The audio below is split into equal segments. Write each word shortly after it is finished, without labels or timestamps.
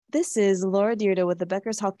This is Laura Dyrda with the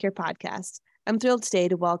Becker's Healthcare Podcast. I'm thrilled today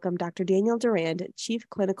to welcome Dr. Daniel Durand, Chief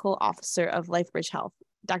Clinical Officer of LifeBridge Health.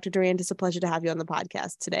 Dr. Durand, it's a pleasure to have you on the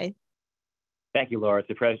podcast today. Thank you, Laura. It's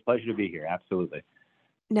a pleasure to be here. Absolutely.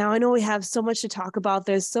 Now, I know we have so much to talk about.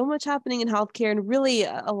 There's so much happening in healthcare and really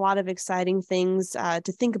a lot of exciting things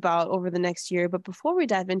to think about over the next year. But before we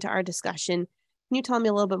dive into our discussion, can you tell me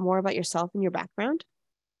a little bit more about yourself and your background?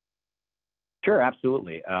 Sure,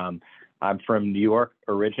 absolutely. I'm from New York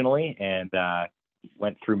originally and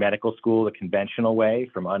went through medical school the conventional way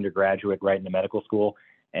from undergraduate right into medical school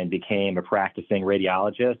and became a practicing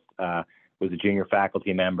radiologist. Was a junior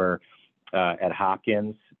faculty member at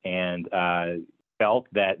Hopkins and felt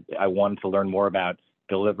that I wanted to learn more about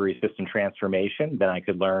delivery system transformation than I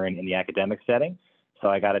could learn in the academic setting. So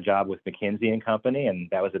I got a job with McKinsey and Company, and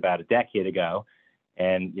that was about a decade ago.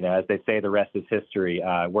 And, as they say, the rest is history.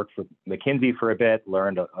 I worked for McKinsey for a bit,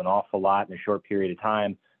 learned an awful lot in a short period of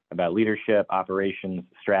time about leadership, operations,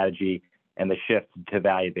 strategy, and the shift to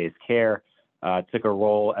value-based care. Took a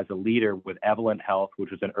role as a leader with Evolent Health,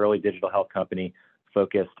 which was an early digital health company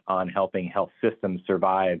focused on helping health systems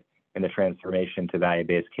survive in the transformation to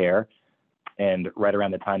value-based care. And right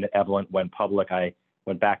around the time that Evolent went public, I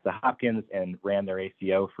went back to Hopkins and ran their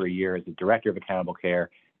ACO for a year as the director of accountable care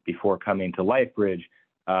before coming to LifeBridge,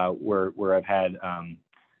 where I've had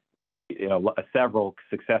several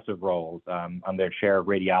successive roles. I'm their chair of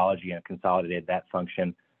radiology and consolidated that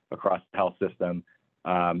function across the health system.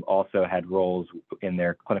 Also had roles in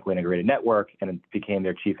their clinically integrated network and became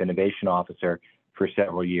their chief innovation officer for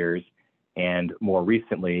several years. And more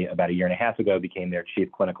recently, about a year and a half ago, became their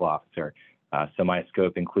chief clinical officer. So my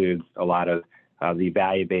scope includes a lot of the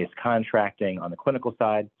value-based contracting on the clinical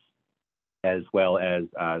side, as well as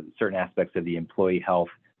certain aspects of the employee health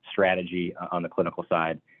strategy on the clinical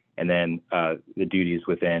side, and then the duties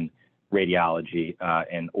within radiology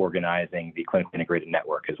and organizing the clinically integrated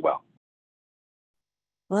network as well.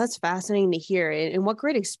 Well, that's fascinating to hear. And what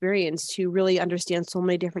great experience to really understand so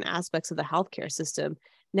many different aspects of the healthcare system.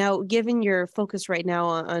 Now, given your focus right now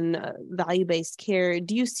on value-based care,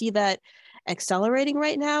 do you see that accelerating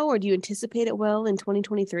right now, or do you anticipate it will in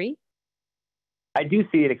 2023? I do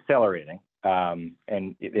see it accelerating.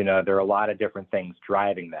 And there are a lot of different things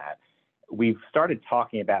driving that. We've started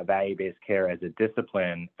talking about value-based care as a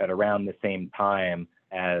discipline at around the same time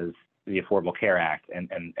as the Affordable Care Act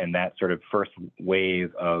and that sort of first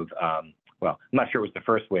wave of, I'm not sure it was the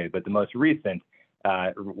first wave, but the most recent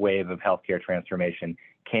wave of healthcare transformation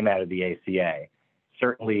came out of the ACA.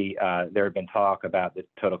 Certainly, there had been talk about the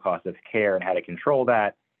total cost of care and how to control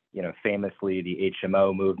that. Famously, the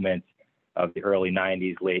HMO movement of the early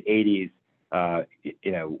 90s, late 80s,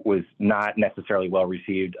 was not necessarily well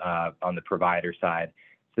received on the provider side.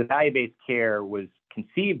 So value-based care was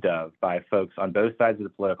conceived of by folks on both sides of the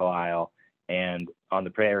political aisle and on the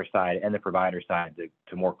payer side and the provider side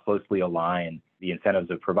to more closely align the incentives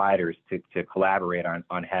of providers to collaborate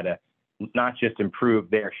on how to not just improve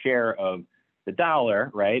their share of the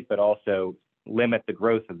dollar, right, but also limit the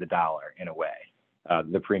growth of the dollar in a way,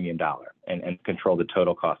 the premium dollar, and control the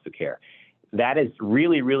total cost of care. That is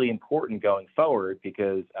really, really important going forward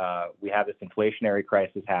because we have this inflationary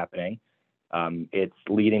crisis happening. It's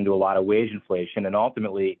leading to a lot of wage inflation. And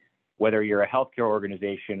ultimately, whether you're a healthcare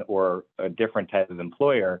organization or a different type of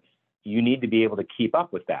employer, you need to be able to keep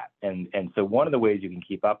up with that. And so one of the ways you can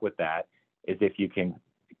keep up with that is if you can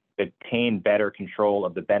attain better control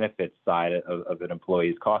of the benefits side of an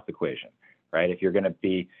employee's cost equation, right? If you're going to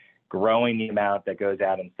be growing the amount that goes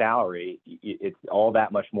out in salary, it's all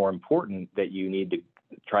that much more important that you need to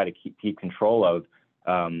try to keep control of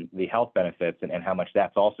the health benefits and how much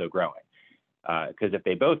that's also growing. Because if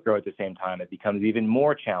they both grow at the same time, it becomes even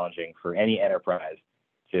more challenging for any enterprise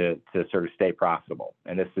to sort of stay profitable.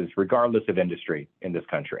 And this is regardless of industry in this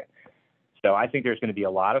country. So I think there's going to be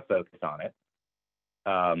a lot of focus on it.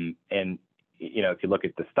 And, if you look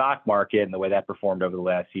at the stock market and the way that performed over the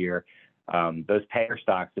last year, those payer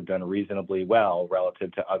stocks have done reasonably well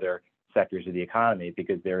relative to other sectors of the economy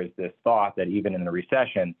because there is this thought that even in a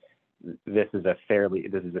recession, this is a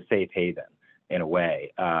safe haven in a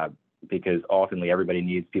way, because ultimately everybody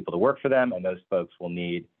needs people to work for them, and those folks will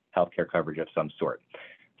need healthcare coverage of some sort.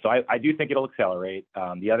 So I do think it'll accelerate.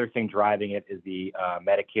 The other thing driving it is the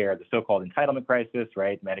Medicare, the so-called entitlement crisis,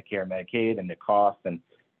 right? Medicare, Medicaid, and the costs and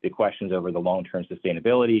the questions over the long-term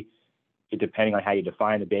sustainability. Depending on how you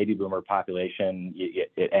define the baby boomer population,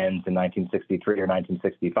 it ends in 1963 or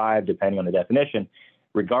 1965, depending on the definition.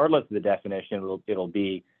 Regardless of the definition, it'll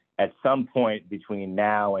be at some point between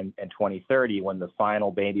now and 2030 when the final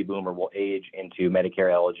baby boomer will age into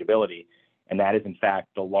Medicare eligibility. And that is, in fact,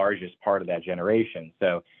 the largest part of that generation.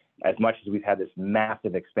 So as much as we've had this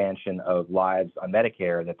massive expansion of lives on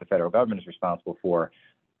Medicare that the federal government is responsible for,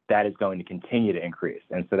 that is going to continue to increase.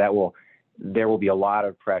 And so there will be a lot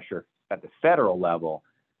of pressure at the federal level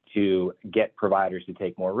to get providers to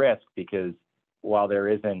take more risk, because while there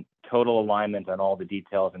isn't total alignment on all the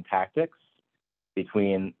details and tactics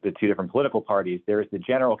between the two different political parties, there is the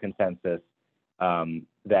general consensus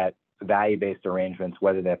that value-based arrangements,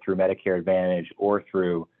 whether they're through Medicare Advantage or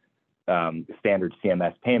through standard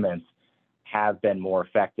CMS payments, have been more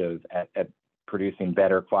effective at producing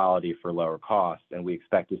better quality for lower costs. And we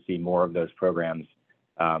expect to see more of those programs,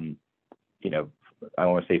 I don't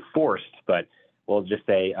want to say forced, but we'll just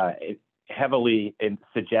say heavily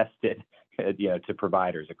suggested, to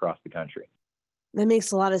providers across the country. That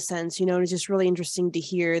makes a lot of sense. And it's just really interesting to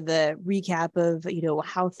hear the recap of,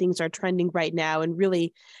 how things are trending right now and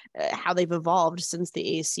really how they've evolved since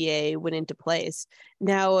the ACA went into place.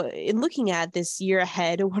 Now, in looking at this year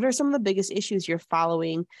ahead, what are some of the biggest issues you're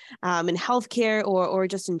following in healthcare or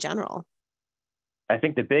just in general? I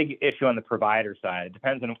think the big issue on the provider side, it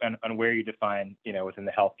depends on where you define, within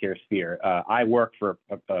the healthcare sphere. I work for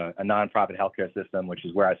a nonprofit healthcare system, which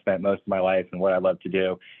is where I spent most of my life and what I love to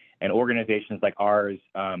do. And organizations like ours,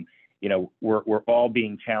 we're all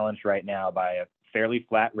being challenged right now by fairly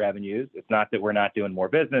flat revenues. It's not that we're not doing more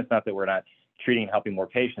business, not that we're not treating and helping more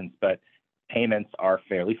patients, but payments are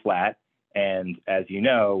fairly flat. And as you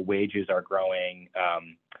know, wages are growing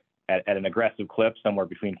at an aggressive clip, somewhere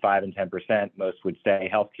between 5 and 10%. Most would say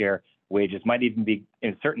healthcare wages might even be,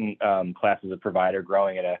 in certain classes of provider,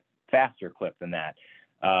 growing at a faster clip than that.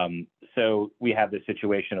 So we have this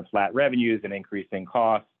situation of flat revenues and increasing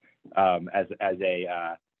costs. As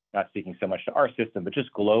a not speaking so much to our system, but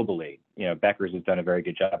just globally, Becker's has done a very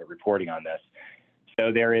good job at reporting on this.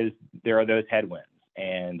 So there are those headwinds,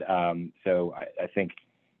 and so I think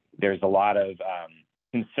there's a lot of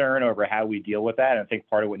concern over how we deal with that. And I think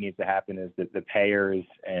part of what needs to happen is that the payers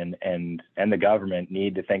and the government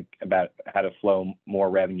need to think about how to flow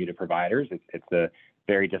more revenue to providers. It's a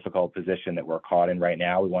very difficult position that we're caught in right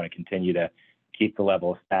now. We want to continue to keep the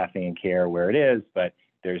level of staffing and care where it is, but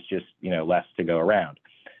there's just less to go around.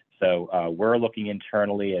 So we're looking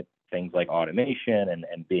internally at things like automation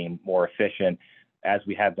and being more efficient, as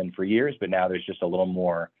we have been for years, but now there's just a little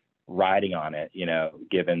more riding on it,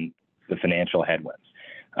 given the financial headwinds.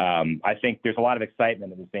 I think there's a lot of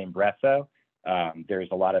excitement in the same breath, though. There's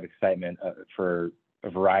a lot of excitement for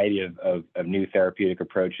a variety of new therapeutic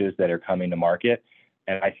approaches that are coming to market.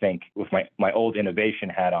 And I think with my old innovation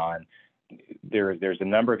hat on, there's a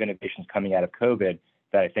number of innovations coming out of COVID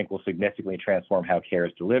that I think will significantly transform how care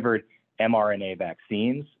is delivered. mRNA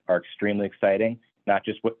vaccines are extremely exciting, not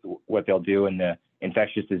just what they'll do in the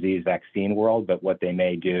infectious disease vaccine world, but what they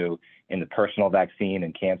may do in the personal vaccine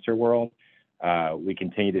and cancer world. We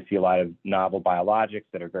continue to see a lot of novel biologics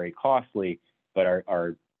that are very costly, but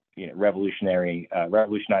are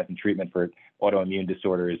revolutionizing treatment for autoimmune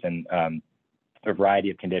disorders and a variety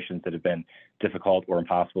of conditions that have been difficult or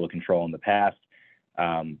impossible to control in the past.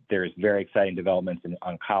 There's very exciting developments in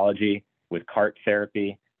oncology with CAR-T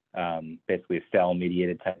therapy, basically a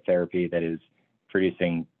cell-mediated type therapy that is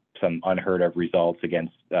producing some unheard of results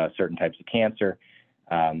against certain types of cancer.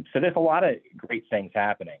 So there's a lot of great things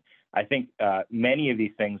happening. I think many of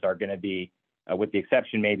these things are going to be, with the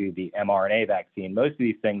exception maybe of the mRNA vaccine, most of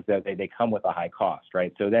these things, though, they come with a high cost,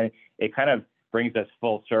 right? So then it kind of brings us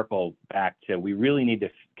full circle back to we really need to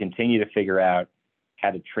continue to figure out how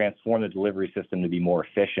to transform the delivery system to be more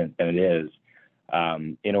efficient than it is,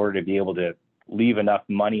 in order to be able to leave enough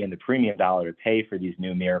money in the premium dollar to pay for these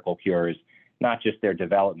new miracle cures, not just their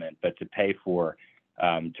development, but to pay for,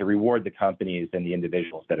 to reward the companies and the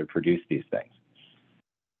individuals that have produced these things.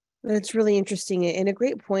 That's really interesting and a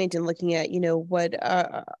great point in looking at, what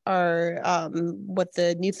what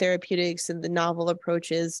the new therapeutics and the novel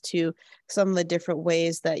approaches to some of the different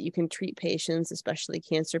ways that you can treat patients, especially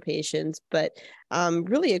cancer patients. But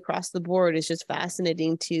really across the board, it's just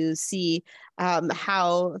fascinating to see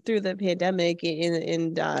how through the pandemic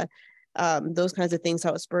and those kinds of things,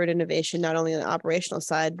 how it spurred innovation, not only on the operational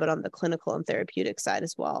side, but on the clinical and therapeutic side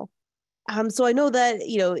as well. So I know that,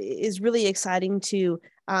 is really exciting to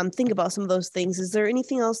think about some of those things. Is there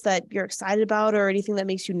anything else that you're excited about or anything that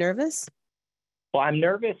makes you nervous? Well, I'm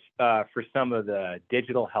nervous for some of the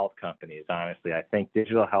digital health companies, honestly. I think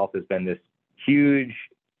digital health has been this huge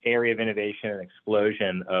area of innovation and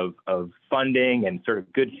explosion of funding and sort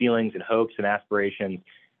of good feelings and hopes and aspirations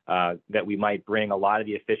that we might bring a lot of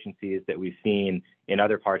the efficiencies that we've seen in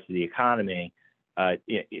other parts of the economy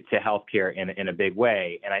to healthcare in a big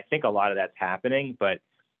way. And I think a lot of that's happening, but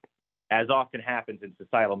as often happens in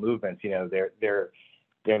societal movements,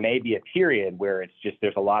 there may be a period where it's just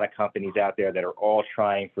there's a lot of companies out there that are all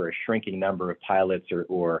trying for a shrinking number of pilots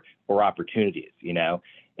or opportunities,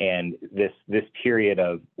 and this period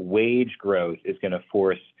of wage growth is going to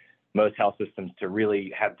force most health systems to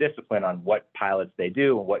really have discipline on what pilots they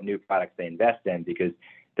do and what new products they invest in, because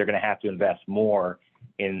they're going to have to invest more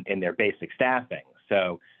in their basic staffing.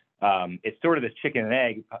 So it's sort of this chicken and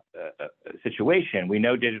egg situation. We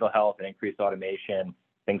know digital health and increased automation,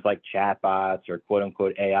 things like chatbots or quote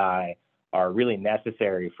unquote AI, are really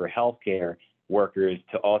necessary for healthcare workers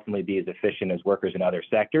to ultimately be as efficient as workers in other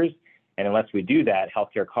sectors. And unless we do that,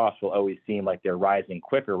 healthcare costs will always seem like they're rising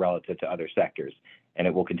quicker relative to other sectors, and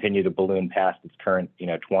it will continue to balloon past its current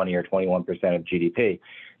 20 or 21% of GDP.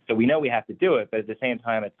 So we know we have to do it, but at the same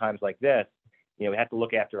time, at times like this, we have to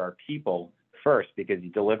look after our people first, because you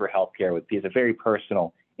deliver healthcare it's a very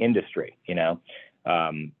personal industry,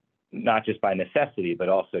 not just by necessity, but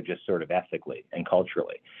also just sort of ethically and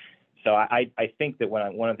culturally. So I think that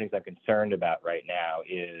one of the things I'm concerned about right now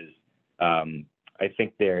is I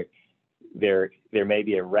think there may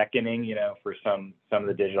be a reckoning, for some of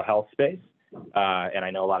the digital health space, and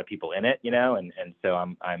I know a lot of people in it, and so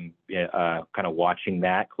I'm kind of watching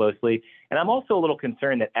that closely. And I'm also a little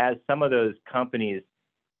concerned that as some of those companies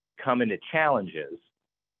come into challenges,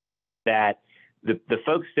 that the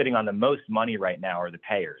folks sitting on the most money right now are the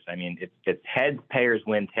payers. I mean, it's heads payers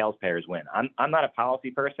win, tails payers win. I'm not a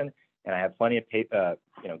policy person, and I have plenty of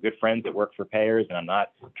good friends that work for payers, and I'm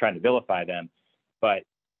not trying to vilify them, but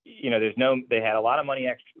they had a lot of money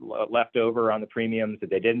left over on the premiums that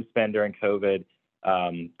they didn't spend during COVID,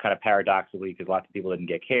 kind of paradoxically, because lots of people didn't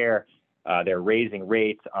get care. They're raising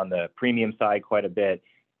rates on the premium side quite a bit.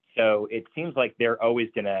 So it seems like they're always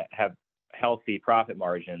going to have healthy profit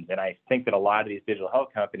margins. And I think that a lot of these digital health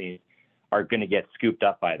companies are going to get scooped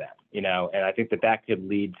up by them, and I think that could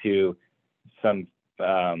lead to some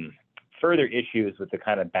further issues with the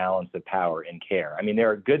kind of balance of power in care. I mean, there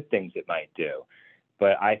are good things it might do,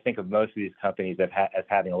 but I think of most of these companies as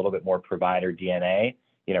having a little bit more provider DNA,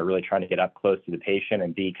 really trying to get up close to the patient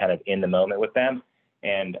and be kind of in the moment with them.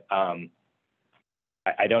 And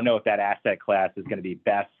I don't know if that asset class is going to be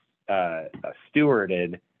best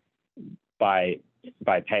stewarded by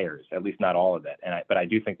payers, at least not all of it. But I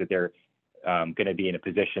do think that they're going to be in a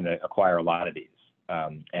position to acquire a lot of these.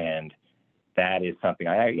 And that is something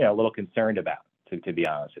I'm a little concerned about, to be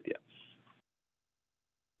honest with you.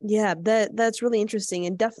 Yeah, that's really interesting,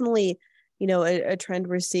 and definitely, a trend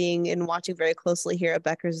we're seeing and watching very closely here at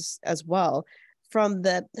Becker's as well. From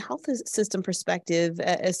the health system perspective,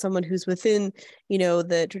 as someone who's within,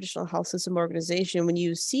 the traditional health system organization, when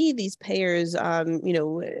you see these payers,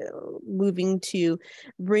 moving to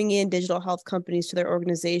bring in digital health companies to their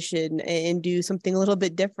organization and do something a little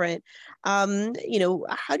bit different, how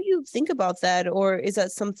do you think about that? Or is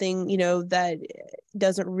that something, that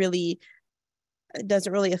doesn't really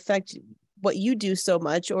affect what you do so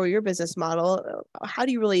much or your business model? How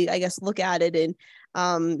do you really, I guess, look at it and,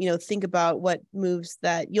 think about what moves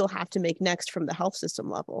that you'll have to make next from the health system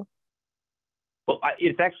level? Well,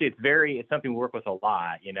 it's something we work with a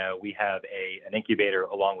lot. We have an incubator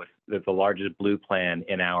along with the largest Blue plan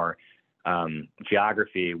in our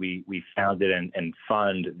geography. We founded and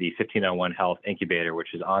fund the 1501 Health Incubator,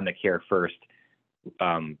 which is on the Care First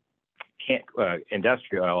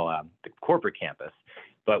industrial corporate campus.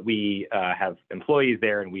 But we have employees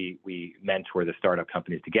there, and we mentor the startup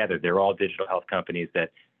companies together. They're all digital health companies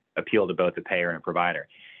that appeal to both the payer and provider.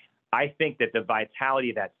 I think that the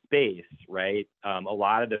vitality of that space, right, a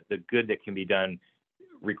lot of the good that can be done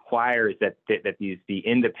requires that the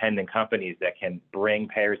independent companies that can bring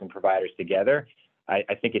payers and providers together. I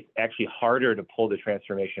think it's actually harder to pull the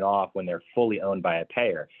transformation off when they're fully owned by a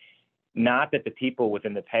payer. Not that the people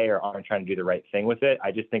within the payer aren't trying to do the right thing with it.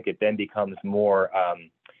 I just think it then becomes more,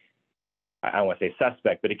 I don't want to say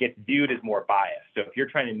suspect, but it gets viewed as more biased. So if you're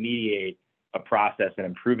trying to mediate a process and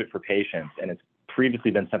improve it for patients, and it's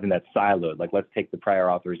previously been something that's siloed, like let's take the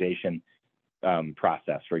prior authorization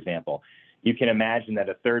process, for example. You can imagine that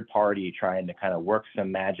a third party trying to kind of work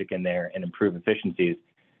some magic in there and improve efficiencies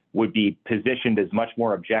would be positioned as much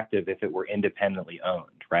more objective if it were independently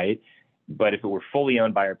owned, right? But if it were fully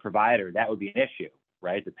owned by a provider, that would be an issue,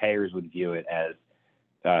 right? The payers would view it as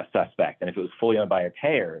suspect. And if it was fully owned by a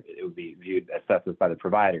payer, it would be viewed as suspect by the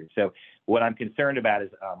provider. So what I'm concerned about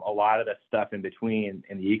is a lot of the stuff in between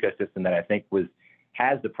in the ecosystem that I think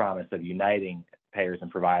has the promise of uniting payers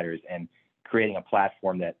and providers and creating a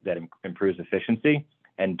platform that improves efficiency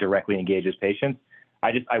and directly engages patients.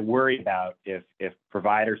 I worry about if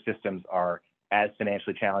provider systems are as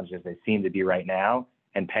financially challenged as they seem to be right now,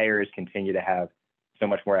 and payers continue to have so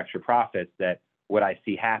much more extra profits, that what I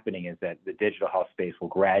see happening is that the digital health space will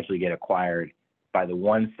gradually get acquired by the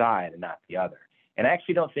one side and not the other. And I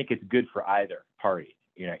actually don't think it's good for either party.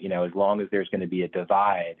 As long as there's going to be a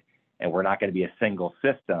divide and we're not going to be a single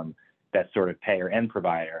system that's sort of payer and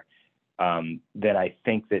provider, then I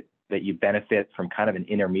think that you benefit from kind of an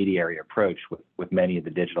intermediary approach with many of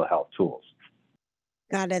the digital health tools.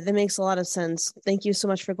 Got it. That makes a lot of sense. Thank you so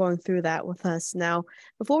much for going through that with us. Now,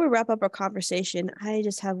 before we wrap up our conversation, I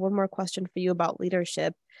just have one more question for you about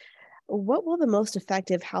leadership. What will the most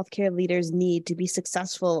effective healthcare leaders need to be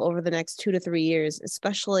successful over the next 2 to 3 years,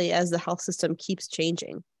 especially as the health system keeps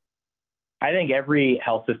changing? I think every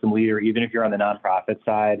health system leader, even if you're on the nonprofit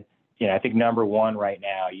side, I think number one right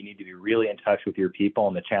now, you need to be really in touch with your people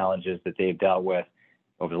and the challenges that they've dealt with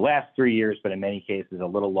over the last 3 years, but in many cases, a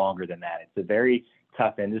little longer than that. It's a very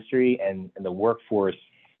tough industry, and the workforce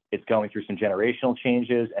is going through some generational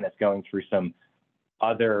changes, and it's going through some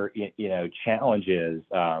other, challenges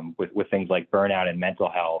with things like burnout and mental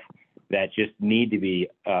health that just need to be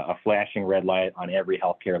a flashing red light on every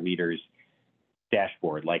healthcare leader's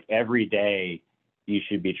dashboard. Like every day, you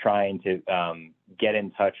should be trying to get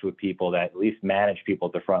in touch with people that at least manage people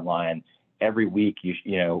at the front line. Every week,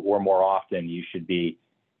 or more often, you should be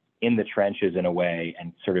in the trenches in a way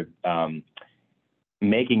and sort of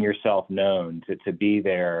making yourself known to be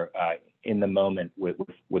there in the moment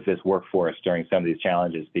with this workforce during some of these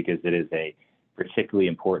challenges, because it is a particularly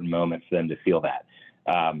important moment for them to feel that.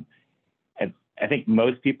 And I think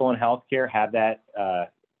most people in healthcare have that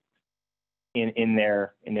in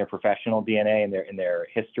their professional DNA, in their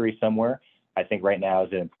history somewhere. I think right now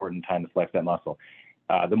is an important time to flex that muscle.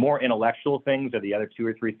 The more intellectual things are the other 2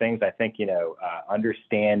 or 3 things. I think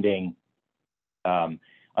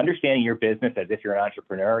understanding your business as if you're an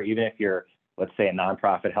entrepreneur, even if you're, let's say, a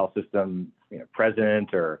nonprofit health system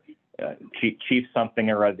president or chief something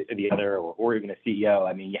or the other, or even a CEO.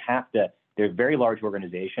 I mean, you have to. They're very large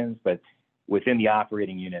organizations, but within the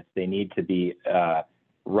operating units, they need to be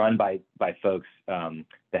run by folks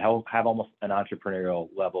that have almost an entrepreneurial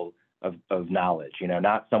level of knowledge.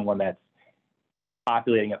 Not someone that's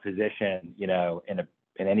populating a position,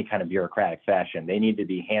 in any kind of bureaucratic fashion. They need to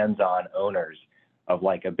be hands-on owners of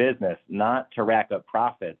like a business, not to rack up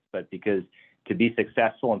profits, but because to be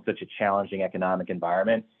successful in such a challenging economic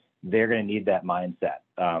environment, they're going to need that mindset.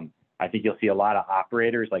 I think you'll see a lot of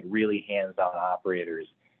operators, like really hands-on operators,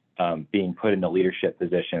 being put into leadership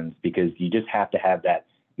positions, because you just have to have that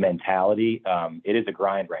mentality. It is a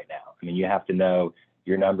grind right now. I mean, you have to know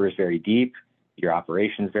your numbers very deep, your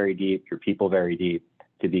operations very deep, your people very deep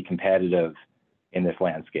to be competitive in this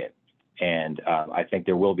landscape. And I think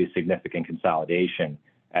there will be significant consolidation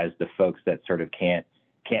as the folks that sort of can't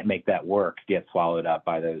make that work get swallowed up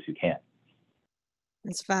by those who can.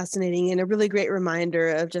 That's fascinating, and a really great reminder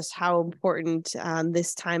of just how important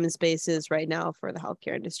this time and space is right now for the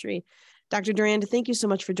healthcare industry. Dr. Durand, thank you so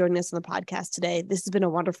much for joining us on the podcast today. This has been a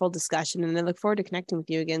wonderful discussion, and I look forward to connecting with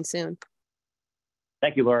you again soon.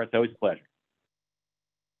 Thank you, Laura. It's always a pleasure.